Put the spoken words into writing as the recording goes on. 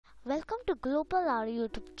Welcome to Global our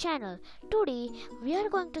YouTube channel. Today we are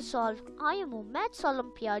going to solve IMO Maths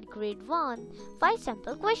Olympiad Grade 1 5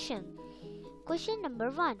 sample question. Question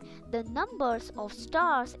number 1. The numbers of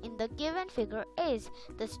stars in the given figure is.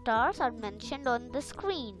 The stars are mentioned on the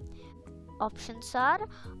screen. Options are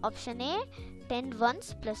option A 10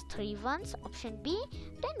 ones plus 3 ones, option B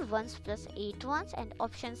 10 ones plus 8 ones, and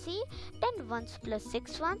option C 10 ones plus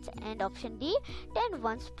 6 ones, and option D 10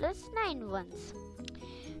 ones plus 9 ones.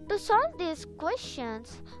 To solve these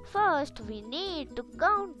questions, first we need to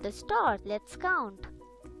count the stars. Let's count.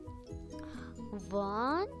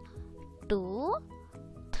 1, 2,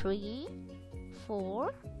 3,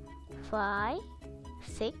 4, 5,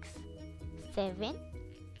 6, 7,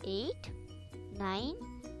 8, 9,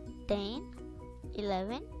 10,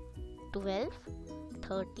 11, 12,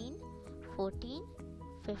 13, 14,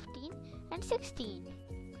 15 and 16.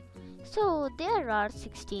 So there are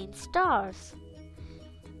 16 stars.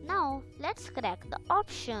 Now let's crack the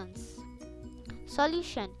options.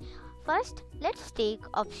 Solution. First, let's take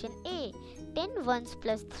option A. 10 ones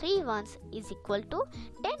plus 3 ones is equal to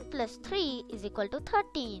 10 plus 3 is equal to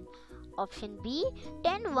 13. Option B.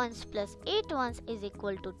 10 ones plus 8 ones is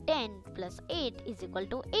equal to 10 plus 8 is equal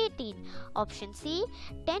to 18. Option C.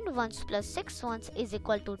 10 ones plus 6 ones is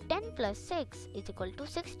equal to 10 plus 6 is equal to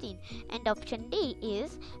 16. And option D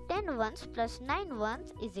is 10 ones plus 9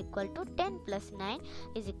 ones is equal to 10 plus 9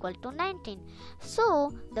 is equal to 19.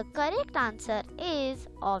 So the correct answer is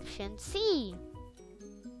option C.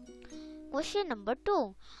 Question number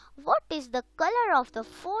 2. What is the color of the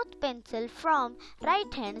fourth pencil from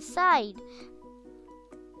right hand side?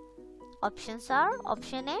 Options are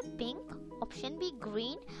option A pink, option B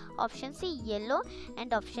green, option C yellow,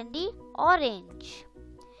 and option D orange.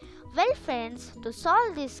 Well friends, to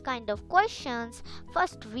solve this kind of questions,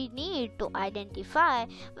 first we need to identify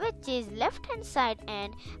which is left hand side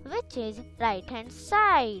and which is right hand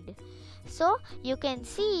side. So you can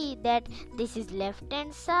see that this is left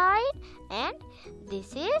hand side and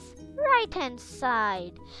this is right hand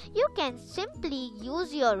side. You can simply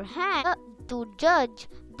use your hand to judge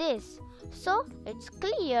this. So it's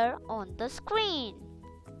clear on the screen.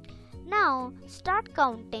 Now start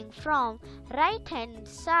counting from right hand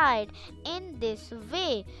side in this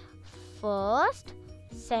way. First,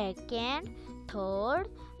 second, third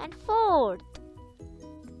and fourth.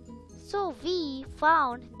 So we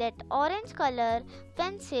found that orange color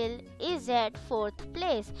pencil is at fourth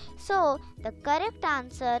place. So the correct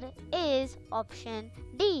answer is option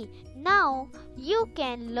D. Now you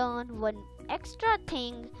can learn one extra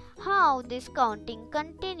thing how this counting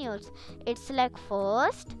continues. It's like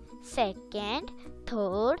first, second,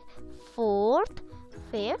 third, fourth,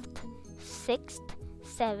 fifth, sixth,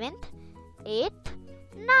 seventh, eighth,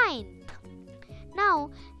 ninth. Now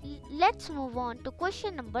let's move on to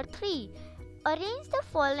question number 3. Arrange the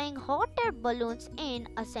following hot air balloons in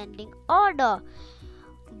ascending order.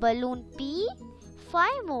 Balloon P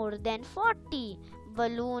 5 more than 40.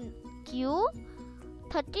 Balloon Q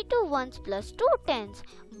 32 ones plus 2 tens.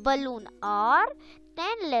 Balloon R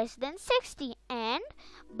 10 less than 60. And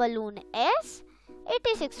balloon S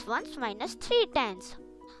 86 ones minus 3 tens.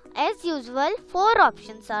 As usual, 4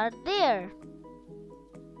 options are there.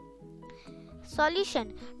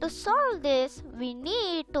 Solution. To solve this, we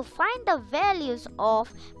need to find the values of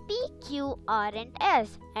P, Q, R and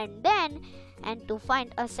S, and to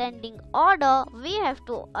find ascending order, we have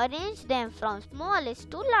to arrange them from smallest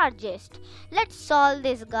to largest. Let's solve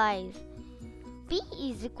this, guys. P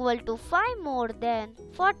is equal to 5 more than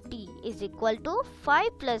 40 is equal to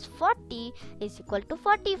 5 plus 40 is equal to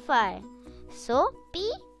 45. So P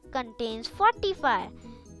contains 45.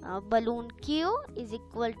 Balloon Q is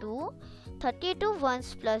equal to 32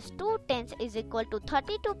 ones plus 2 tens is equal to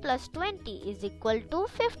 32 plus 20 is equal to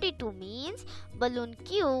 52, means balloon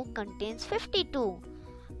Q contains 52.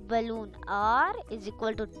 Balloon R is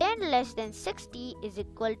equal to 10 less than 60 is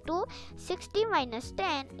equal to 60 minus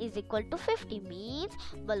 10 is equal to 50, means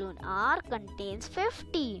balloon R contains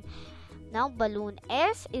 50. Now balloon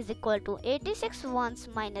S is equal to 86 ones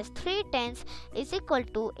minus 3 tens is equal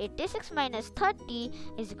to 86 minus 30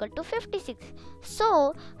 is equal to 56.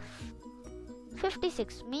 So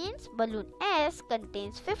 56 means balloon S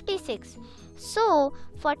contains 56. So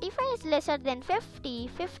 45 is lesser than 50,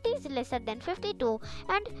 50 is lesser than 52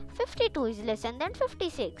 and 52 is lesser than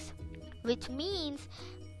 56. Which means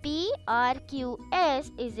P, R, Q, S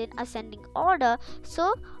is in ascending order.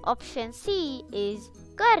 So option C is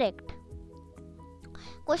correct.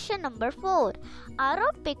 Question number 4.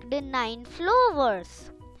 Aarav picked 9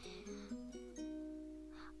 flowers.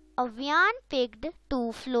 Avyaan picked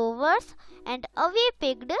 2 flowers and Avi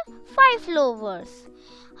picked 5 flowers.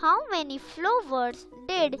 How many flowers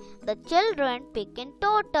did the children pick in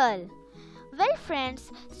total? Well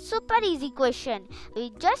friends, super easy question.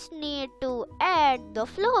 We just need to add the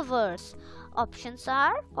flowers. Options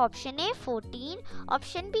are option A 14,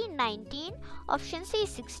 option B 19, option C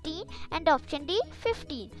 16 and option D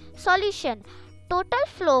 15. Solution: total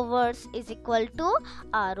flowers is equal to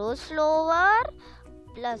Aarav's flower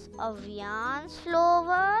plus Avyaan's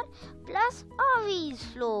flower plus Avi's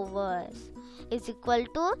flowers is equal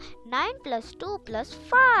to 9 plus 2 plus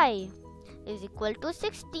 5 is equal to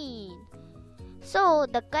 16. So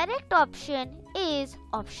the correct option is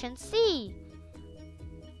option C.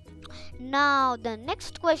 Now the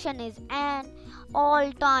next question is an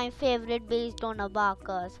all-time favorite based on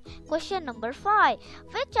abacus. Question number 5.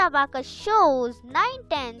 Which abacus shows 9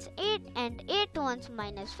 tens, 8 and 8 ones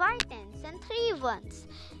minus 5 tens and 3 ones?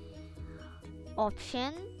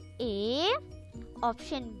 Option A,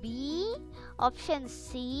 option B, option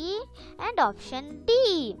C and option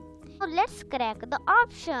D. Now let's crack the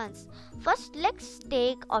options. First let's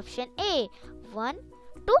take option A. 1,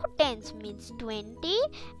 2 tens means 20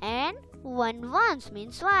 and 1 ones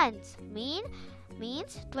means ones.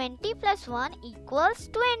 Means 20 plus 1 equals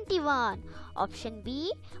 21. Option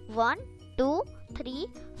B. 1, 2, 3,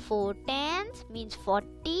 4 tens means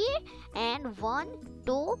 40 and 1,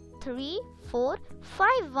 2, 3, 4,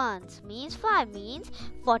 5 ones means 5 means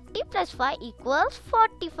 40 plus 5 equals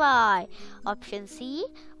 45. Option C.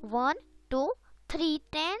 1, 2, 3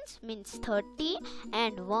 tens means 30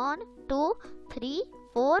 and 1, 2, 3,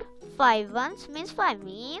 4, 5 ones means 5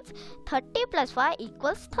 means 30 plus 5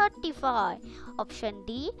 equals 35. Option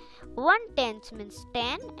D. 1 tens means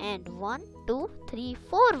 10 and 1, 2, 3,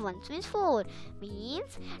 4 ones means 4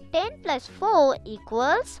 means 10 plus 4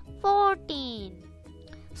 equals 14.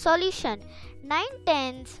 Solution: 9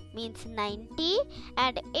 tens means 90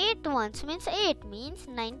 and 8 ones means 8 means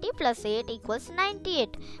 90 plus 8 equals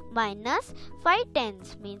 98 minus 5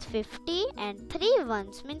 tens means 50 and 3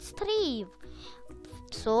 ones means 3.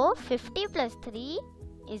 So 50 plus 3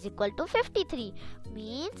 is equal to 53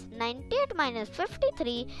 means 98 minus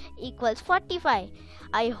 53 equals 45.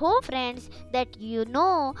 I hope friends that you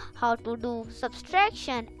know how to do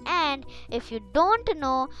subtraction, and if you don't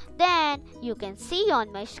know then you can see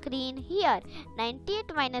on my screen here.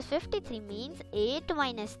 98 minus 53 means 8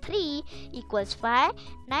 minus 3 equals 5.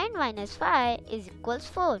 9 minus 5 is equals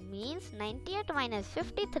 4 means 98 minus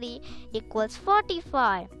 53 equals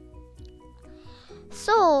 45.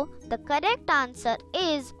 So the correct answer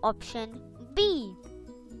is option B.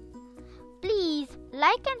 Please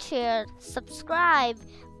like and share, subscribe,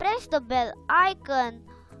 press the bell icon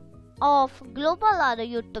of Global Aarav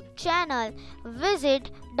YouTube channel. Visit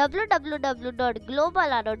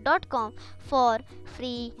www.globalaarav.com for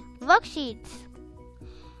free worksheets.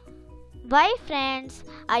 Bye friends.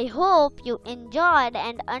 I hope you enjoyed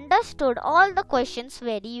and understood all the questions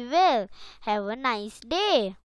very well. Have a nice day.